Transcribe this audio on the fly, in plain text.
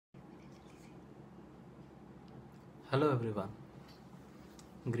Hello everyone.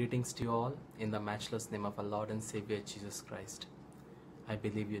 Greetings to you all in the matchless name of our Lord and Savior Jesus Christ. I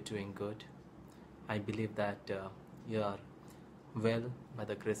believe you're doing good. I believe that you are well by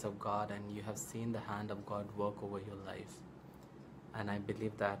the grace of God and you have seen the hand of God work over your life. And I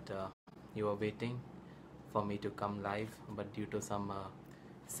believe that you are waiting for me to come live, but due to some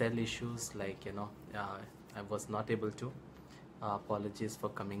cell issues, I was not able to. Apologies for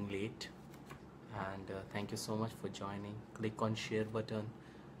coming late. And thank you so much for joining. Click on share button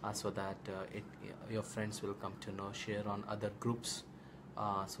so that your friends will come to know. Share on other groups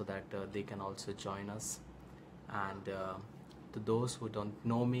so that they can also join us. And to those who don't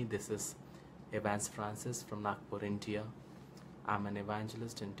know me, this is Evans Francis from Nagpur, India. I'm an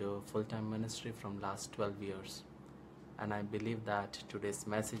evangelist into full-time ministry from last 12 years. And I believe that today's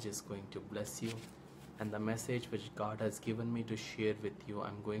message is going to bless you. And the message which God has given me to share with you,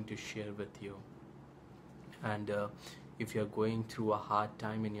 I'm going to share with you. And if you're going through a hard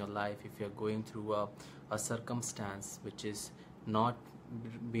time in your life, if you're going through a circumstance which is not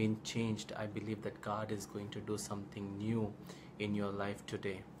being changed, I believe that God is going to do something new in your life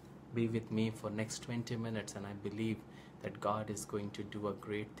today. Be with me for next 20 minutes and I believe that God is going to do a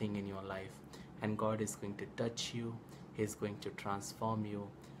great thing in your life, and God is going to touch you. He's going to transform you.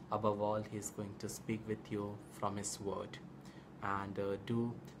 Above all, He's going to speak with you from His word. And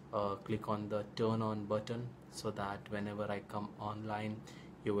do click on the turn on button so that whenever I come online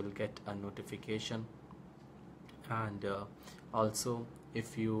you will get a notification. And also,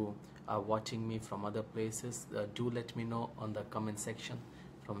 if you are watching me from other places, do let me know on the comment section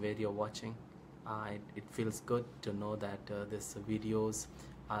from where you're watching. It feels good to know that these videos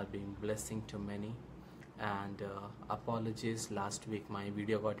are being blessing to many. And apologies, last week my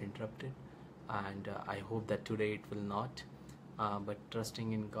video got interrupted, and I hope that today it will not. But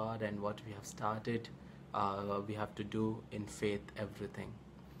trusting in God and what we have started, we have to do in faith everything.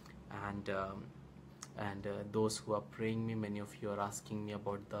 And those who are praying me, many of you are asking me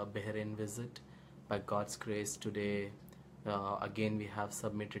about the Bahrain visit. By God's grace, today again we have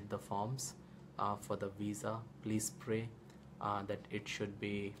submitted the forms for the visa. Please pray that it should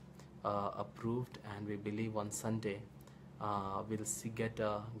be approved, and we believe on Sunday we'll get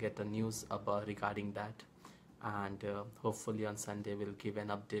a news about regarding that. And hopefully on Sunday we'll give an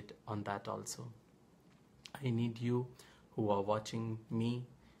update on that also. I need you who are watching me,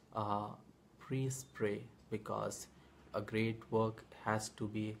 please pray, because a great work has to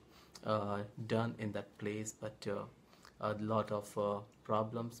be done in that place, but a lot of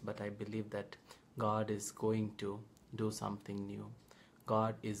problems, but I believe that God is going to do something new.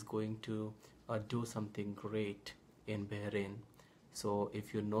 God is going to do something great in Bahrain. So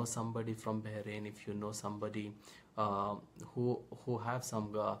if you know somebody from Bahrain, if you know somebody who have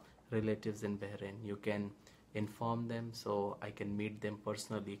some relatives in Bahrain, you can inform them so I can meet them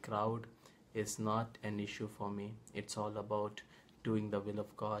personally. Crowd is not an issue for me. It's all about doing the will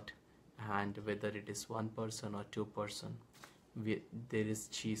of God, and whether it is one person or two person, there is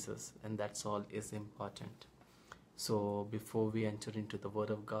Jesus, and that's all is important. So before we enter into the Word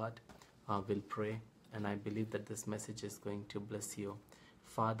of God, we'll pray. And I believe that this message is going to bless you.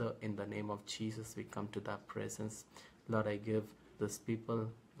 Father, in the name of Jesus, we come to that presence. Lord, I give these people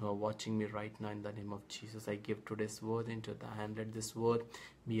who are watching me right now in the name of Jesus. I give today's word into the hand. Let this word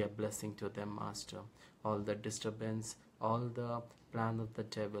be a blessing to them, Master. All the disturbance, all the plan of the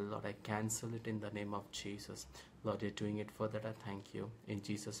devil, Lord, I cancel it in the name of Jesus. Lord, you're doing it for that. I thank you. In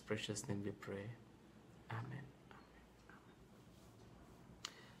Jesus' precious name we pray. Amen.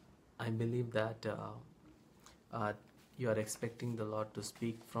 I believe that you are expecting the Lord to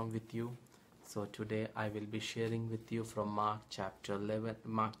speak from with you. So today I will be sharing with you from Mark chapter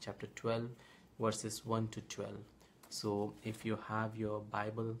 12, verses 1 to 12. So if you have your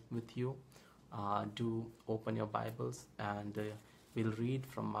Bible with you, do open your Bibles, and we'll read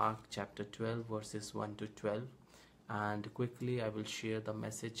from Mark chapter 12, verses 1 to 12. And quickly I will share the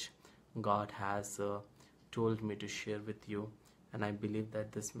message God has told me to share with you. And I believe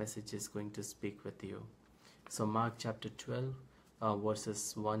that this message is going to speak with you. So Mark chapter 12,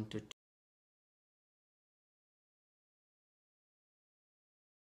 verses 1 to 2.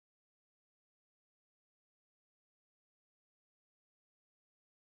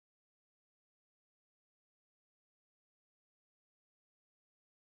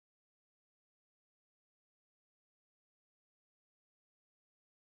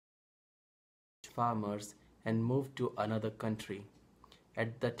 Farmers and moved to another country.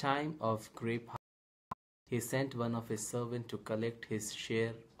 At the time of grape harvest, he sent one of his servants to collect his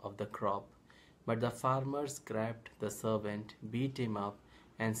share of the crop. But the farmers grabbed the servant, beat him up,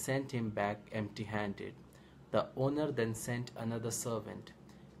 and sent him back empty-handed. The owner then sent another servant,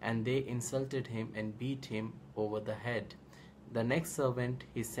 and they insulted him and beat him over the head. The next servant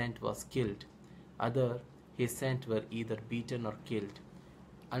he sent was killed. Other he sent were either beaten or killed,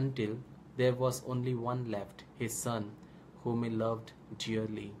 until there was only one left, his son, whom he loved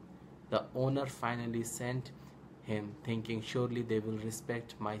dearly. The owner finally sent him, thinking, surely they will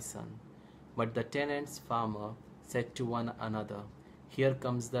respect my son. But the tenants' farmer said to one another, here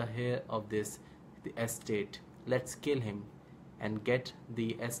comes the heir of this estate. Let's kill him and get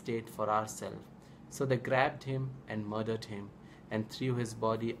the estate for ourselves. So they grabbed him and murdered him and threw his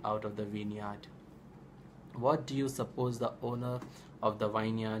body out of the vineyard. What do you suppose the owner of the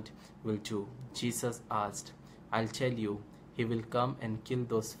vineyard will do? Jesus asked. I'll tell you, he will come and kill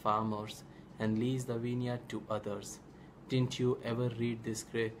those farmers and lease the vineyard to others. Didn't you ever read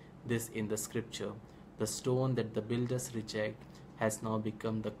this in the scripture? The stone that the builders reject has now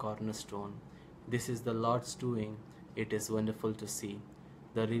become the cornerstone. This is the Lord's doing. It is wonderful to see.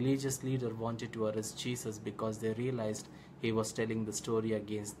 The religious leader wanted to arrest Jesus because they realized he was telling the story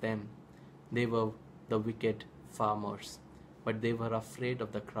against them. They were the wicked farmers, but they were afraid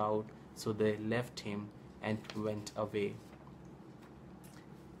of the crowd, so they left him and went away.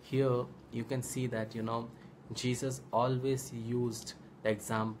 Here you can see that Jesus always used the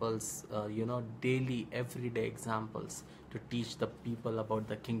examples, daily, everyday examples to teach the people about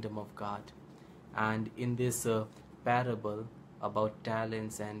the kingdom of God. And in this parable about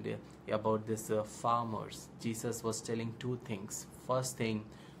talents and about this farmers, Jesus was telling two things. First thing,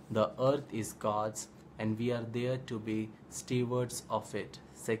 the earth is God's and we are there to be stewards of it.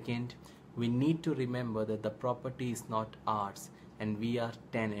 Second, we need to remember that the property is not ours and we are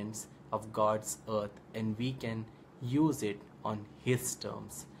tenants of God's earth and we can use it on His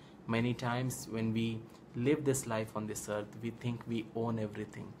terms. Many times when we live this life on this earth, we think we own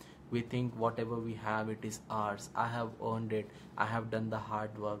everything. We think whatever we have, it is ours. I have earned it. I have done the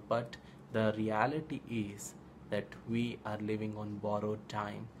hard work. But the reality is that we are living on borrowed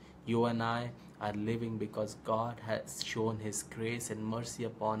time. You and I are living because God has shown His grace and mercy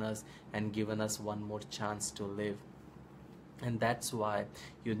upon us and given us one more chance to live. And that's why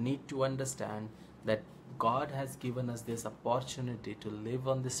you need to understand that God has given us this opportunity to live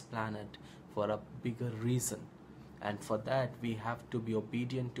on this planet for a bigger reason. And for that, we have to be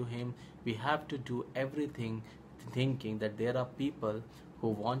obedient to Him. We have to do everything thinking that there are people who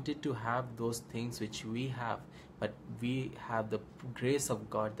wanted to have those things which we have, but we have the grace of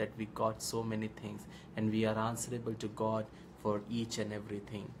God that we got so many things and we are answerable to God for each and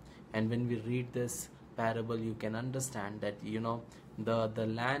everything. And when we read this parable, you can understand that the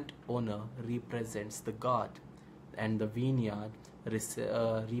land owner represents the God and the vineyard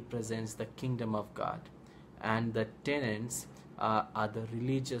represents the kingdom of God, and the tenants are the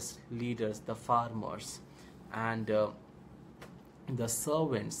religious leaders, the farmers, and the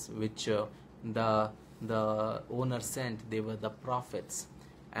servants which the owner sent, they were the prophets.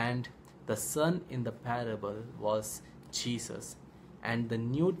 And the son in the parable was Jesus, and the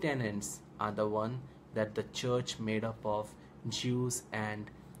new tenants are the one that the church made up of Jews and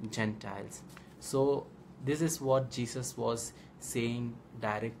Gentiles. So this is what Jesus was saying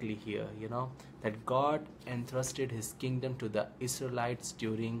directly here, that God entrusted His kingdom to the Israelites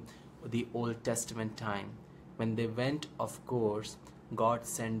during the Old Testament time. When they went off course, God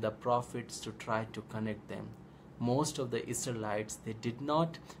sent the prophets to try to connect them. Most of the Israelites, they did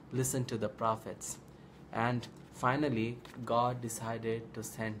not listen to the prophets. And finally, God decided to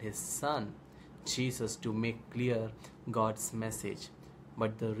send His Son, Jesus, to make clear God's message.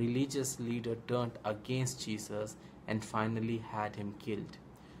 But the religious leader turned against Jesus and finally had Him killed.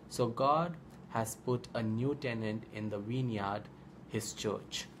 So God has put a new tenant in the vineyard, His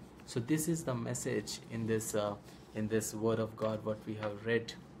church. So this is the message in this word of God what we have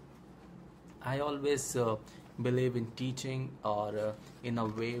read. I always believe in teaching or in a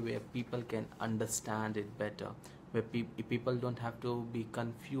way where people can understand it better, where people don't have to be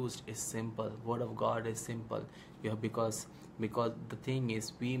confused. It's simple. Word of God is simple. Because the thing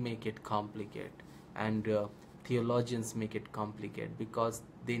is, we make it complicated, and theologians make it complicated because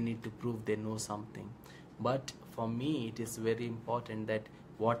they need to prove they know something. But for me, it is very important that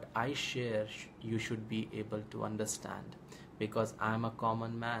what I share, you should be able to understand, because I am a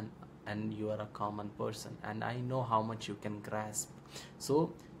common man and you are a common person, and I know how much you can grasp.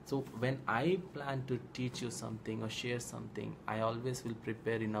 So when I plan to teach you something or share something, I always will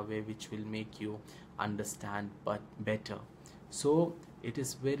prepare in a way which will make you understand but better. So it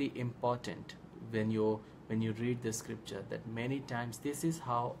is very important when you read the scripture that many times this is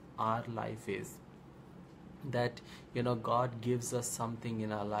how our life is. that God gives us something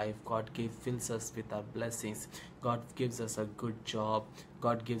in our life. Fills us with our blessings. God gives us a good job.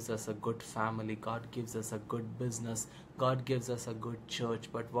 God gives us a good family. God gives us a good business. God gives us a good church.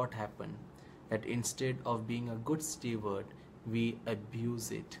 But what happened? That instead of being a good steward, we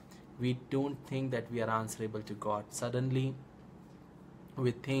abuse it. We don't think that we are answerable to God. Suddenly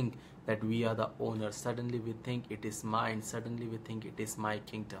we think that we are the owner. Suddenly we think it is mine. Suddenly we think it is my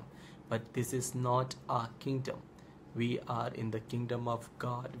kingdom. But this is not our kingdom. We are in the kingdom of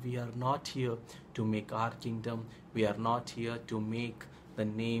God. We are not here to make our kingdom. We are not here to make the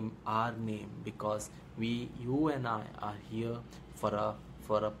name our name, because you and I are here for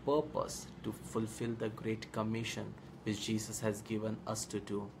a purpose, to fulfill the great commission which Jesus has given us to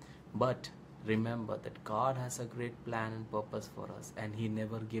do. But remember that God has a great plan and purpose for us, and He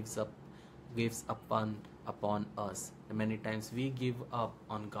never gives upon us. Many times we give up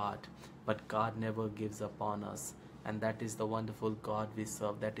on God, but God never gives up on us. And that is the wonderful God we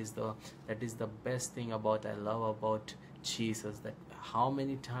serve. That is the best thing about I love about Jesus, that how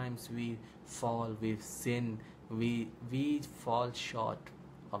many times we fall, we sin, we fall short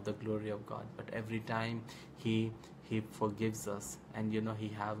of the glory of God, but every time he forgives us, and He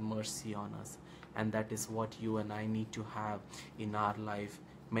have mercy on us. And that is what you and I need to have in our life.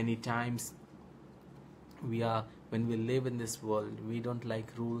 Many times when we live in this world, we don't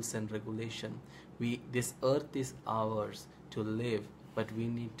like rules and regulation. This earth is ours to live, but we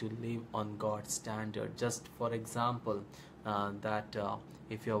need to live on God's standard. Just for example, that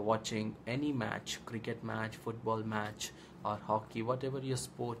if you're watching any match, cricket match, football match, or hockey, whatever your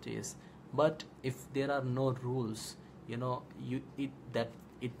sport is, but if there are no rules, it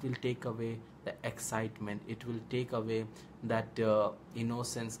will take away the excitement. It will take away that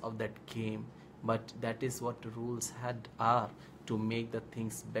innocence of that game. But that is what rules are, to make the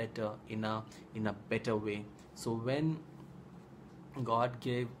things better in a better way. So when God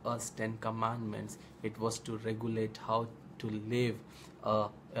gave us 10 commandments, it was to regulate how to live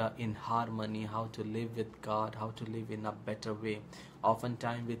in harmony, how to live with God, how to live in a better way.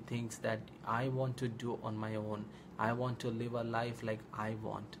 Oftentimes we think that I want to do on my own. I want to live a life like I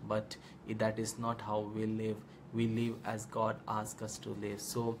want, but that is not how we live. We live as God asks us to live.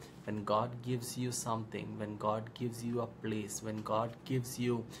 So when God gives you something, when God gives you a place, when God gives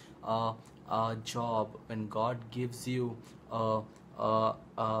you a job, when God gives you a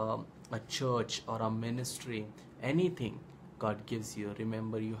church or a ministry, anything God gives you,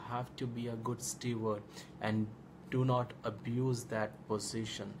 remember, you have to be a good steward and do not abuse that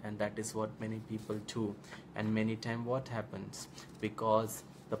position. And that is what many people do. And many times what happens, because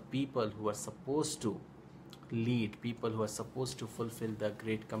the people who are supposed to lead, people who are supposed to fulfill the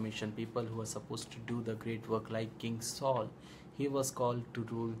great commission, people who are supposed to do the great work, like King Saul, he was called to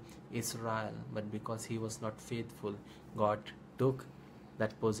rule Israel, but because he was not faithful, God took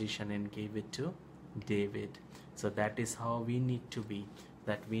that position and gave it to David. So that is how we need to be,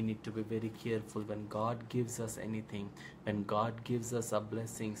 that we need to be very careful when God gives us anything. When God gives us our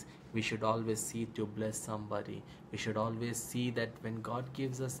blessings, we should always see to bless somebody. We should always see that when God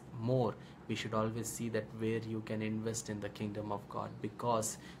gives us more, we should always see that where you can invest in the kingdom of God.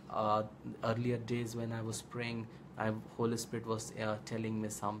 Because earlier days when I was praying, Holy Spirit was telling me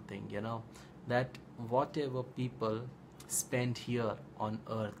something, that whatever people spend here on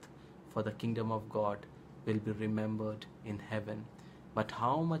earth for the kingdom of God will be remembered in heaven. But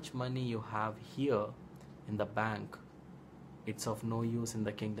how much money you have here in the bank, it's of no use in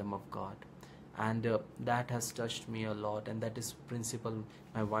the kingdom of God. And that has touched me a lot, and that is principle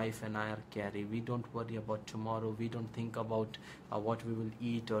my wife and I are carry. We don't worry about tomorrow. We don't think about what we will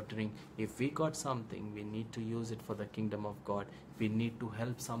eat or drink. If we got something, we need to use it for the kingdom of God. We need to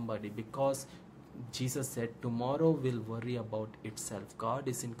help somebody, because Jesus said tomorrow will worry about itself. God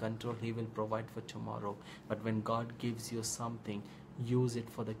is in control. He will provide for tomorrow. But when God gives you something, use it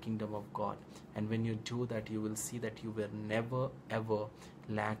for the kingdom of God. And when you do that, you will see that you will never ever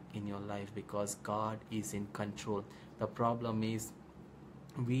lack in your life, because God is in control. The problem is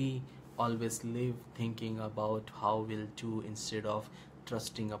we always live thinking about how we'll do instead of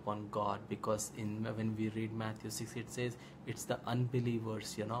trusting upon God. Because when we read Matthew 6, it says it's the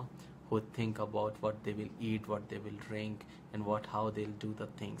unbelievers who think about what they will eat, what they will drink, and how they'll do the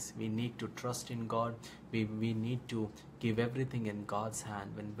things. We need to trust in God. We need to give everything in God's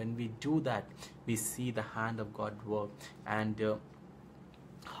hand. When we do that, we see the hand of God work. And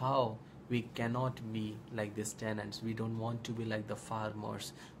how we cannot be like these tenants. We don't want to be like the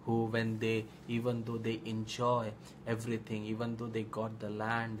farmers who, even though they enjoy everything, even though they got the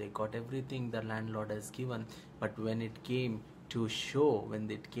land, they got everything the landlord has given, but when it came to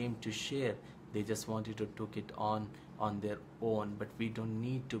share, They just wanted to took it on their own. But we don't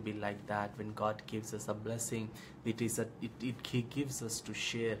need to be like that. When God gives us a blessing, He gives us to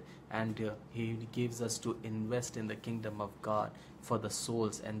share, and He gives us to invest in the kingdom of God for the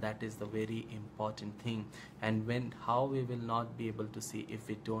souls, and that is the very important thing. And when how we will not be able to see if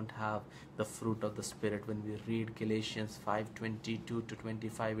we don't have the fruit of the Spirit. When we read Galatians 5:22 to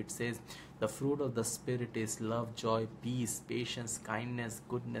 25, it says, the fruit of the Spirit is love, joy, peace, patience, kindness,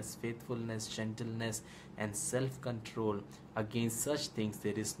 goodness, faithfulness, gentleness, and self-control. Against such things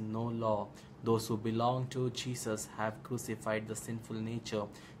there is no law. Those who belong to Jesus have crucified the sinful nature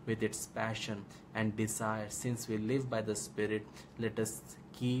with its passion and desire. Since we live by the Spirit, let us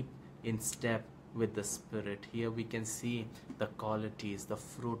keep in step with the Spirit. Here we can see the qualities, the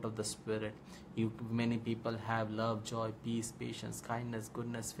fruit of the Spirit. Many people have love, joy, peace, patience, kindness,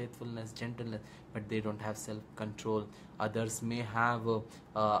 goodness, faithfulness, gentleness, but they don't have self-control. Others may have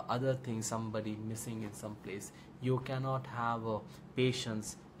other things, somebody missing in some place. You cannot have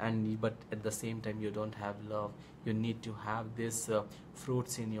patience, but at the same time you don't have love. You need to have these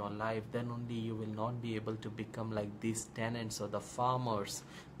fruits in your life. Then only you will not be able to become like these tenants or the farmers,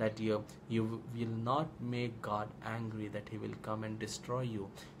 that you will not make God angry, that He will come and destroy you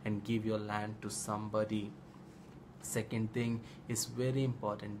and give your land to somebody. Second thing is very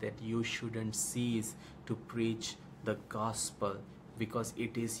important, that you shouldn't cease to preach the gospel, because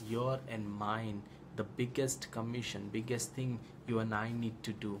it is your and mine. The biggest commission, biggest thing you and I need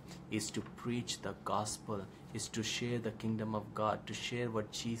to do is to preach the gospel, is to share the kingdom of God, to share what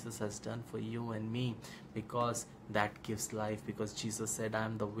Jesus has done for you and me, because that gives life. Because Jesus said, I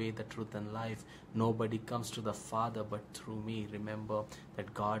am the way, the truth, and life. Nobody comes to the Father but through me. Remember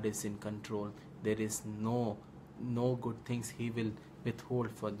that God is in control. There is no good things He will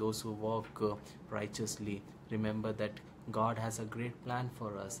withhold for those who walk righteously. Remember that God has a great plan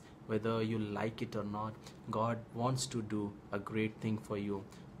for us. Whether you like it or not, God wants to do a great thing for you.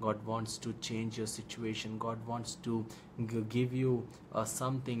 God wants to change your situation. God wants to give you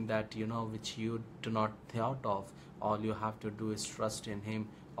something that which you do not thought of. All you have to do is trust in Him.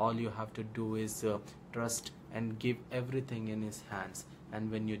 All you have to do is trust and give everything in His hands. And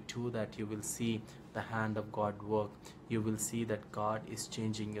when you do that, you will see the hand of God work. You will see that God is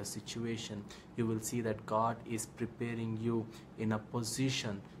changing your situation. You will see that God is preparing you in a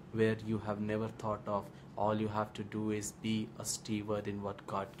position where you have never thought of. All you have to do is be a steward in what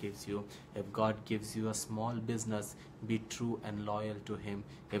God gives you. If God gives you a small business, be true and loyal to Him.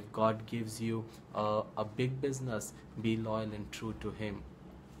 If God gives you a big business, be loyal and true to Him.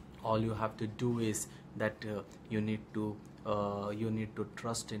 All you have to do is that you need to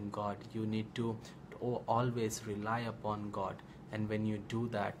trust in God. You need to always rely upon God. And when you do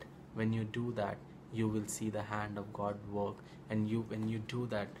that, you will see the hand of God work. And when you do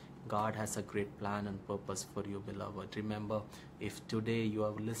that, God has a great plan and purpose for you, beloved. Remember, if today you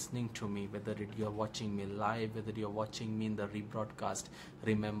are listening to me, whether you are watching me live, whether you are watching me in the rebroadcast,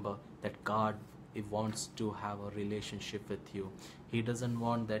 remember that God wants to have a relationship with you. He doesn't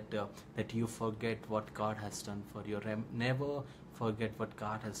want that you forget what God has done for you. Never forget what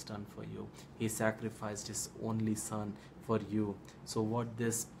God has done for you. He sacrificed His only Son for you. So what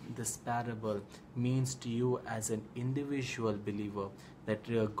this parable means to you as an individual believer,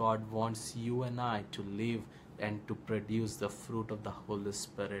 that God wants you and I to live and to produce the fruit of the Holy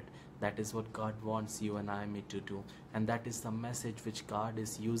Spirit. That is what God wants you and I to do. And that is the message which God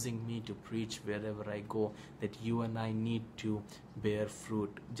is using me to preach wherever I go, that you and I need to bear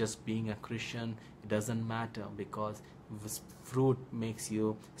fruit. Just being a Christian, it doesn't matter, because fruit makes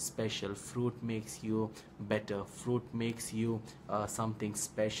you special. Fruit makes you better. Fruit makes you something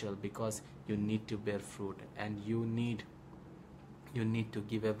special, because you need to bear fruit, and you need to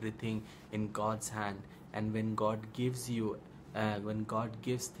give everything in God's hand. And when God gives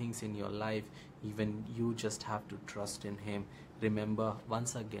things in your life, even you just have to trust in Him. Remember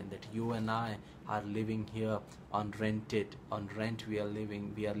once again that you and I are living here on rent. We are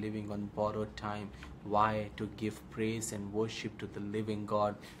living on borrowed time. Why? To give praise and worship to the living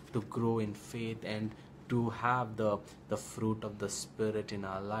God, to grow in faith, and to have the fruit of the Spirit in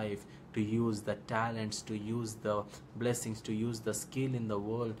our life, to use the talents, to use the blessings, to use the skill in the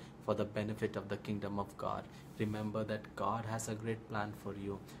world for the benefit of the kingdom of God. Remember that God has a great plan for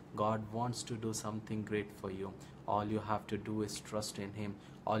you. God wants to do something great for you. All you have to do is trust in Him.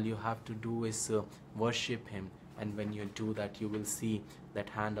 All you have to do is worship Him. And when you do that, you will see that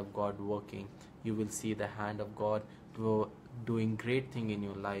hand of God working. You will see the hand of God doing great thing in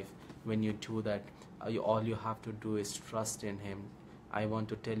your life. When you do that, all you have to do is trust in Him. I want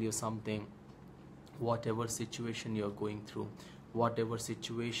to tell you something. Whatever situation you're going through, whatever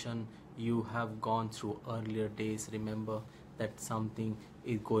situation you have gone through earlier days, remember that something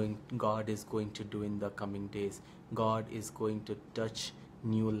God is going to do in the coming days. God is going to touch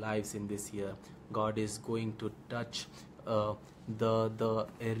new lives in this year. God is going to touch the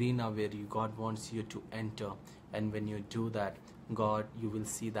arena where God wants you to enter. And when you do that, you will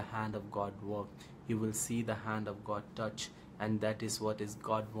see the hand of God work. You will see the hand of God touch, and that is what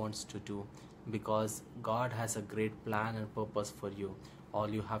God wants to do, because God has a great plan and purpose for you. All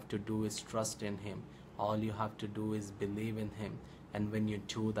you have to do is trust in Him. All you have to do is believe in Him. And when you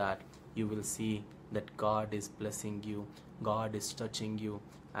do that, you will see that God is blessing you, God is touching you.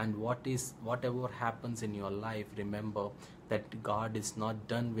 And whatever happens in your life, remember that God is not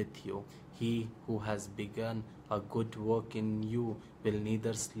done with you. He who has begun a good work in you will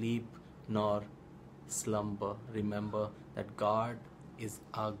neither sleep nor slumber. Remember that God is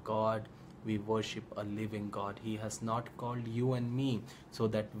a God. We worship a living God. He has not called you and me so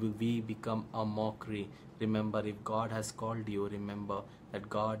that we become a mockery. Remember, if God has called you, remember that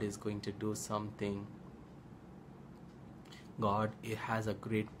God is going to do something. God has a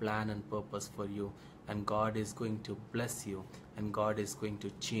great plan and purpose for you, and God is going to bless you, and God is going to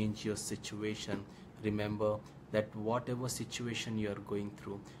change your situation. Remember that whatever situation you are going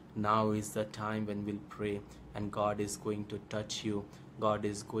through, now is the time when we'll pray, and God is going to touch you. God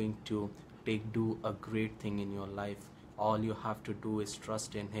is going to do a great thing in your life. All you have to do is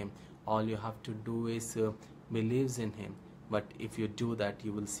trust in Him. All you have to do is believe in Him. But if you do that,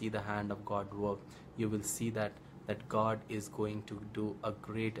 you will see the hand of God work. You will see that God is going to do a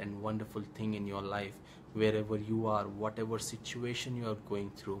great and wonderful thing in your life. Wherever you are, whatever situation you are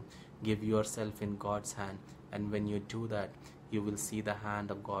going through, give yourself in God's hand. And when you do that, you will see the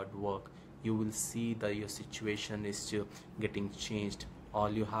hand of God work. You will see that your situation is still getting changed. All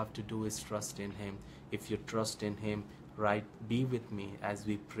you have to do is trust in Him. If you trust in Him, right, be with me as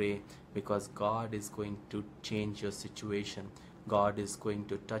we pray, because God is going to change your situation. God is going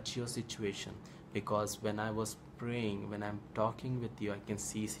to touch your situation, because when I was praying, when I'm talking with you, I can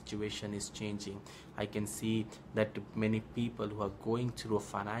see situation is changing. I can see that many people who are going through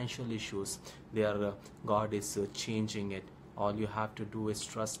financial issues, God is changing it. All you have to do is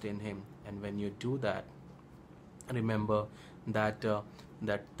trust in Him. And when you do that, remember that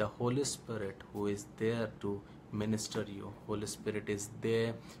the Holy Spirit who is there to minister you, Holy Spirit is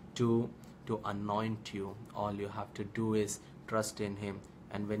there to anoint you. All you have to do is trust in Him.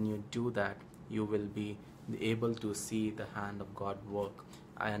 And when you do that, you will be able to see the hand of God work.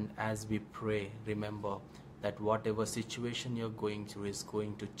 And as we pray, remember that whatever situation you're going through is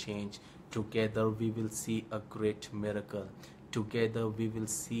going to change. Together we will see a great miracle. Together we will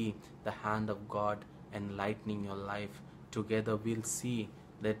see the hand of God enlightening your life. Together we'll see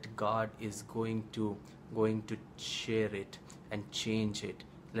that God is going to share it and change it.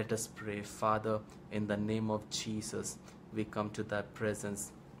 Let us pray. Father, in the name of Jesus, we come to Thy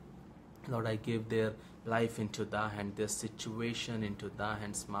presence. Lord, I give their life into Thy hand, their situation into Thy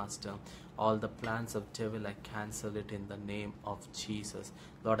hands, Master. All the plans of devil, I cancel it in the name of Jesus.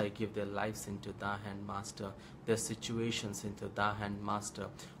 Lord, I give their lives into Thy hand, Master. Their situations into Thy hand, Master.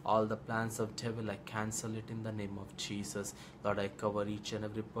 All the plans of devil, I cancel it in the name of Jesus. Lord, I cover each and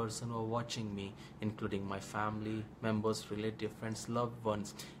every person who are watching me, including my family, members, relatives, friends, loved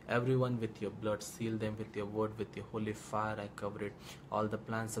ones. Everyone with your blood, seal them with your word, with your holy fire, I cover it. All the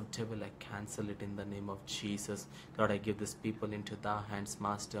plans of devil, I cancel it in the name of Jesus. Lord, I give these people into Thy hands,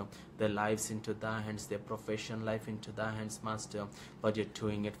 Master. Their lives into Thy hands, their profession life into Thy hands, Master. Lord, you're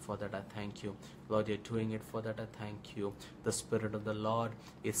doing it for that, I thank you. Lord, you're doing it for that, I thank you. The Spirit of the Lord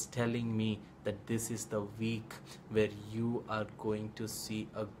is telling me that this is the week where you are going to see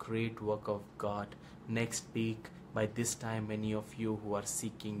a great work of God. Next week, by this time, many of you who are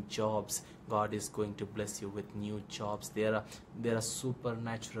seeking jobs, God is going to bless you with new jobs. There are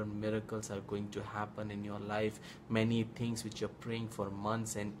supernatural miracles are going to happen in your life. Many things which you're praying for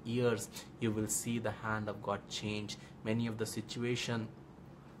months and years, you will see the hand of God change. Many of the situation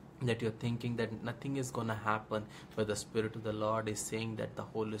that you're thinking that nothing is going to happen, but the Spirit of the Lord is saying that the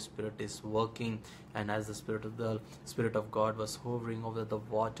Holy Spirit is working. And as the Spirit of God was hovering over the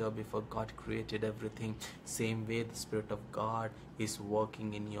water before God created everything, same way the Spirit of God is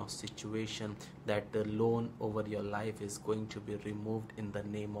working in your situation, that the loan over your life is going to be removed in the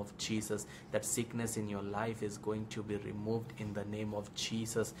name of Jesus. That sickness in your life is going to be removed in the name of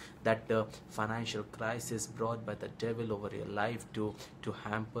Jesus. That the financial crisis brought by the devil over your life to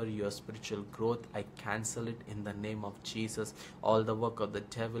hamper your spiritual growth, I cancel it in the name of Jesus. All the work of the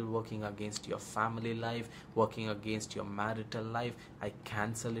devil working against your family life, working against your marital life, I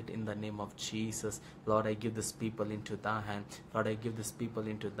cancel it in the name of Jesus. Lord, I give this people into Thy hand. Lord, I I give these people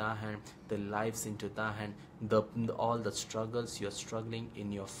into thy hand, their lives into thy hand. All the struggles you're struggling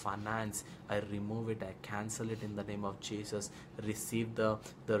in your finance, I remove it, I cancel it in the name of Jesus. Receive the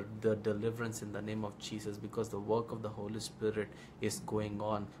deliverance in the name of Jesus, because the work of the Holy Spirit is going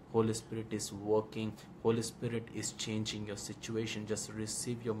on. Holy Spirit is working. Holy Spirit is changing your situation. Just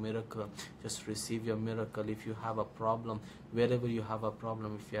receive your miracle. Just receive your miracle. If you have a problem, wherever you have a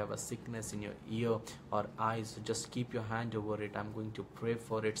problem, if you have a sickness in your ear or eyes, just keep your hand over it. I'm going to pray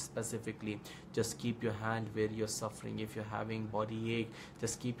for it specifically. Just keep your hand where you're suffering. If you're having body ache,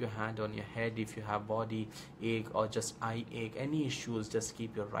 just keep your hand on your head. If you have body ache or just eye ache, any issues, just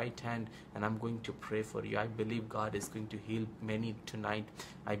keep your right hand, and I'm going to pray for you. I believe God is going to heal many tonight.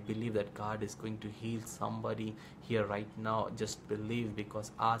 I believe that God is going to heal somebody here right now. Just believe,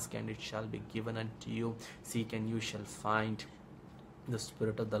 because ask and it shall be given unto you, seek and you shall find. The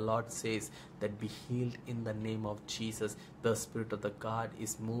Spirit of the Lord says that be healed in the name of Jesus. The Spirit of the God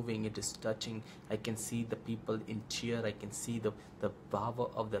is moving, it is touching. I can see the people in cheer. I can see the power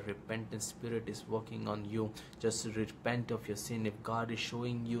of the repentant Spirit is working on you. Just repent of your sin. If God is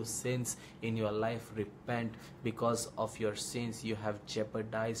showing you sins in your life, repent. Because of your sins, you have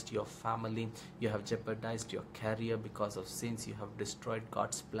jeopardized your family, you have jeopardized your career. Because of sins, you have destroyed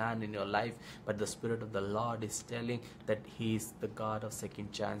God's plan in your life. But the Spirit of the Lord is telling that He is the God of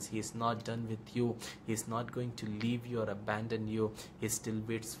second chance. He is not done with you. He is not going to leave you or abandon you. He still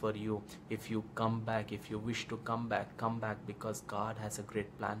waits for you. If you come back, if you wish to come back, because God has a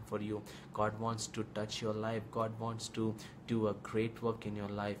great plan for you. God wants to touch your life. God wants to do a great work in your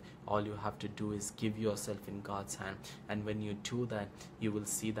life. All you have to do is give yourself in God's hand, and when you do that, you will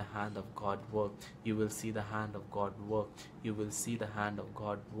see the hand of God work. You will see the hand of God work. You will see the hand of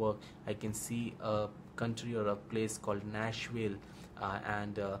God work. I can see a country or a place called Nashville,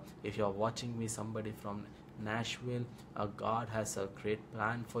 and if you're watching me, somebody from Nashville, God has a great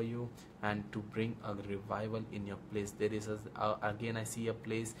plan for you and to bring a revival in your place. There is again I see a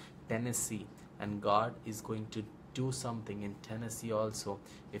place, Tennessee, and God is going to do something in Tennessee also.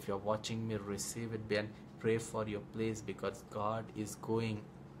 If you're watching me, receive it and pray for your place, because God is going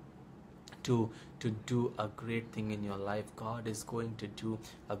to do a great thing in your life. God is going to do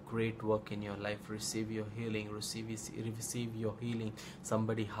a great work in your life. Receive your healing. Receive your healing.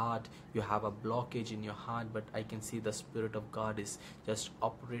 Somebody heart, you have a blockage in your heart, but I can see the Spirit of God is just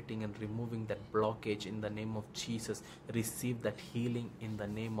operating and removing that blockage in the name of Jesus. Receive that healing in the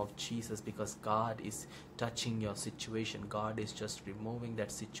name of Jesus, because God is touching your situation. God is just removing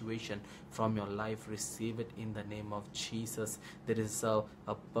that situation from your life. Receive it in the name of Jesus. There is a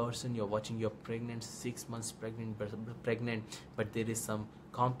person you're watching, you're pregnant, 6 months pregnant, but there is some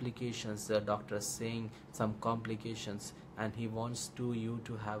complications. The doctor is saying some complications, and he wants you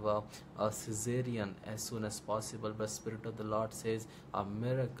to have a cesarean as soon as possible. But Spirit of the Lord says a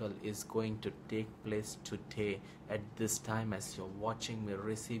miracle is going to take place today at this time. As you're watching me,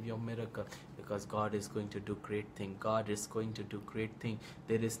 receive your miracle, because God is going to do great thing. God is going to do great thing.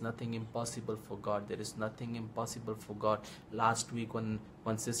 There is nothing impossible for God. There is nothing impossible for God. Last week, when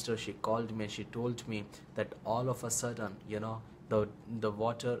one sister, she called me and she told me that all of a sudden, the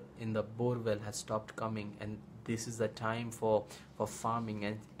water in the borewell has stopped coming, and this is the time for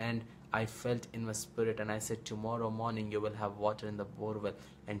farming, and I felt in my spirit, and I said, tomorrow morning you will have water in the borewell.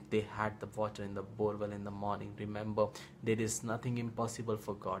 And they had the water in the borewell in the morning. Remember, there is nothing impossible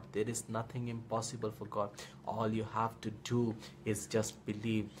for God. There is nothing impossible for God. All you have to do is just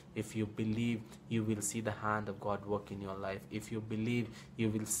believe. If you believe, you will see the hand of God work in your life. If you believe, you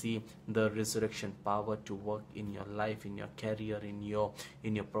will see the resurrection power to work in your life, in your career, in your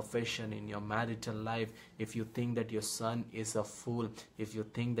profession, in your marital life. If you think that your son is a fool, if you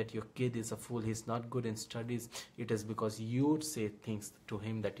think that your kid is a fool, he's not good in studies, it is because you say things to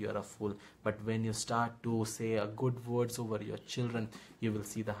him that you are a fool. But when you start to say good words over your children, you will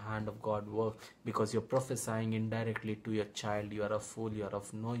see the hand of God work, because you're prophesying indirectly to your child, you are a fool, you are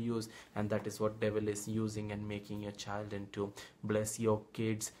of no use. And that is what devil is using and making your child into. Bless your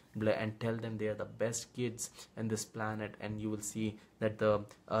kids and tell them they are the best kids in this planet, and you will see that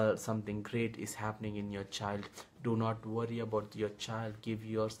something great is happening in your child. Do not worry about your child. Give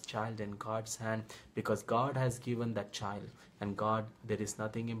your child in God's hand, because God has given that child, and God, there is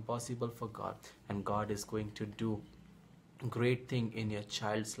nothing impossible for God, and God is going to do great thing in your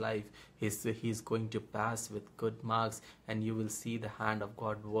child's life. He's going to pass with good marks, and you will see the hand of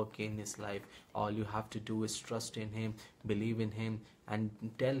God work in his life. All you have to do is trust in him, believe in him, and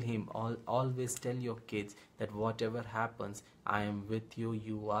tell him, always tell your kids that whatever happens, I am with you.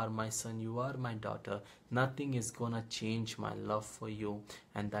 You are my son, you are my daughter. Nothing is gonna change my love for you.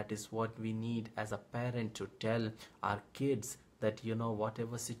 And that is what we need as a parent, to tell our kids that,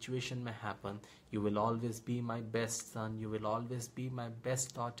 whatever situation may happen, you will always be my best son, you will always be my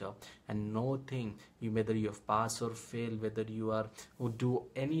best daughter, and no thing, whether you have pass or fail, whether you are or do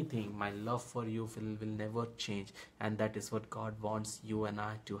anything, my love for you will never change. And that is what God wants you and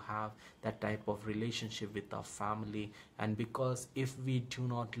I to have, that type of relationship with our family. And because if we do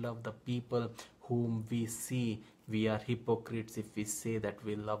not love the people whom we see, we are hypocrites if we say that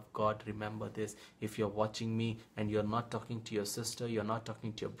we love God. Remember this: if you're watching me and you're not talking to your sister, you're not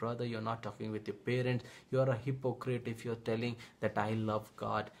talking to your brother, you're not talking with your parents, you're a hypocrite if you're telling that I love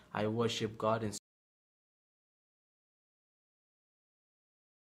God, I worship God.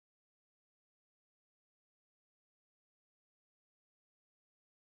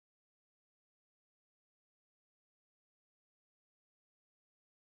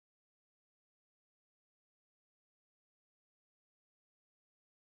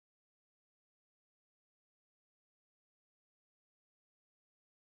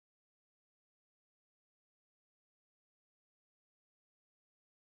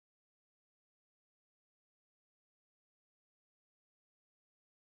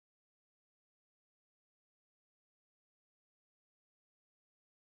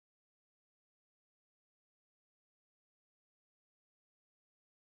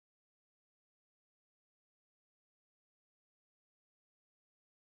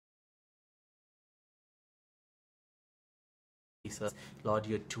 Jesus. Lord,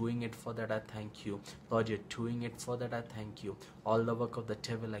 you're doing it, for that I thank you. Lord, you're doing it, for that I thank you. All the work of the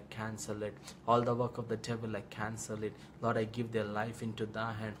devil, I cancel it. All the work of the devil, I cancel it. Lord, I give their life into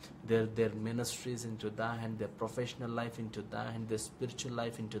thy hand, their ministries into thy hand, their professional life into thy hand, their spiritual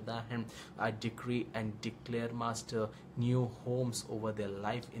life into thy hand. I decree and declare, Master, new homes over their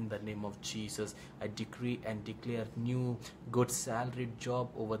life in the name of Jesus. I decree and declare new good salaried job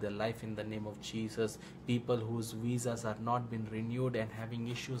over their life in the name of Jesus. People whose visas are not been renewed and having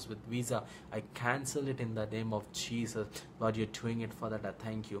issues with visa, I cancel it in the name of Jesus. Lord, you're doing it, for that I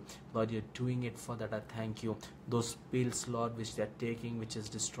thank you. Lord, you're doing it, for that I thank you. Those pills, Lord, which they're taking, which is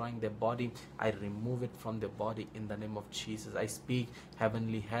destroying their body, I remove it from their body in the name of Jesus. I speak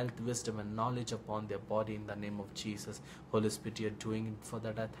heavenly health, wisdom and knowledge upon their body in the name of Jesus. Holy Spirit, you're doing it, for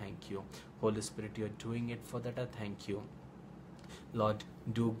that I thank you. Holy Spirit, you're doing it, for that I thank you. Lord,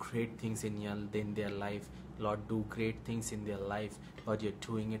 do great things in their life. Lord, do great things in their life. Lord, you're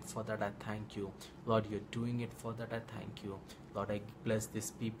doing it, for that I thank you. Lord, you're doing it, for that I thank you. Lord, I bless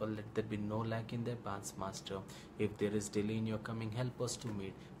these people. Let there be no lack in their paths, Master. If there is delay in your coming, help us to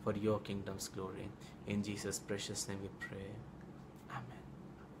meet for your kingdom's glory. In Jesus' precious name we pray. Amen.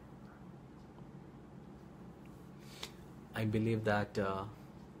 I believe that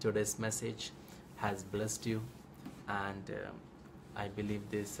today's message has blessed you, and I believe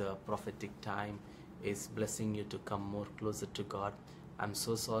this prophetic time is blessing you to come more closer to God. I'm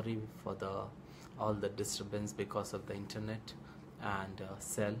so sorry for all the disturbance because of the internet and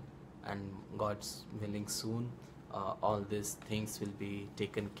cell, and God's willing soon all these things will be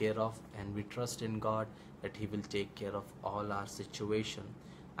taken care of, and we trust in God that He will take care of all our situation.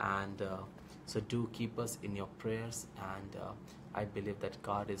 And so do keep us in your prayers, and I believe that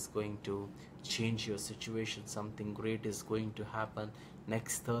God is going to change your situation. Something great is going to happen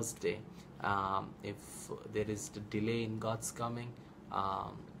next Thursday. If there is a delay in God's coming,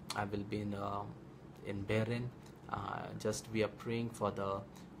 I will be in Bahrain. Just we are praying for the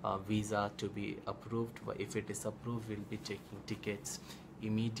visa to be approved. If it is approved, we'll be taking tickets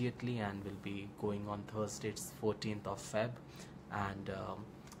immediately and will be going on Thursday. It's 14th of Feb, and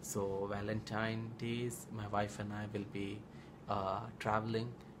so Valentine days, my wife and I will be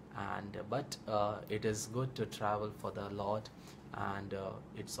traveling, and but it is good to travel for the Lord, and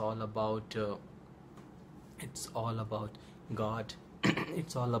it's all about God.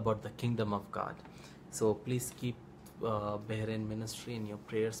 It's all about the kingdom of God. So please keep Bahrain ministry in your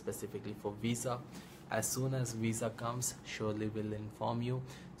prayers, specifically for visa. As soon as visa comes, surely we'll inform you.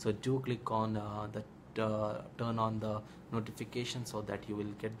 So do click on turn on the notification so that you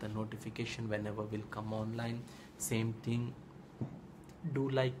will get the notification whenever we'll come online. Same thing, do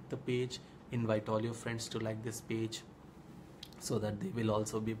like the page, invite all your friends to like this page so that they will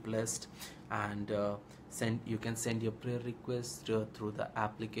also be blessed, and you can send your prayer request through the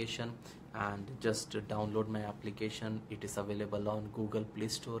application, and just download my application. It is available on Google Play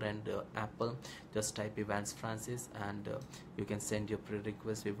Store and Apple. Just type Evans Francis, and you can send your prayer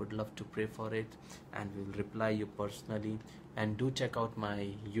request. We would love to pray for it, and we will reply you personally. And do check out my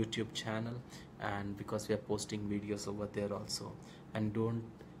YouTube channel, and because we are posting videos over there also. And don't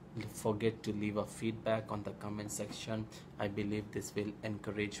forget to leave a feedback on the comment section. I believe this will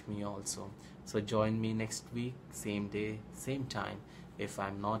encourage me also. So join me next week, same day, same time. If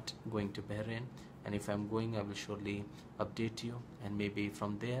I'm not going to Bahrain, and if I'm going, I will surely update you, and maybe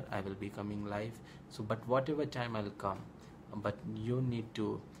from there I will be coming live. So but whatever time I'll come, but you need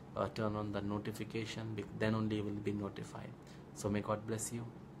to turn on the notification, then only you will be notified. So may God bless you,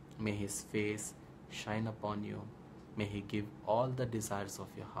 may his face shine upon you, may he give all the desires of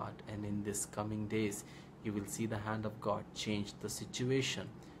your heart, and in this coming days you will see the hand of God change the situation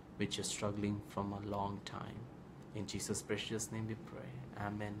which you're struggling from a long time. In Jesus' precious name we pray.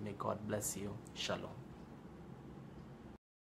 Amen. May God bless you. Shalom.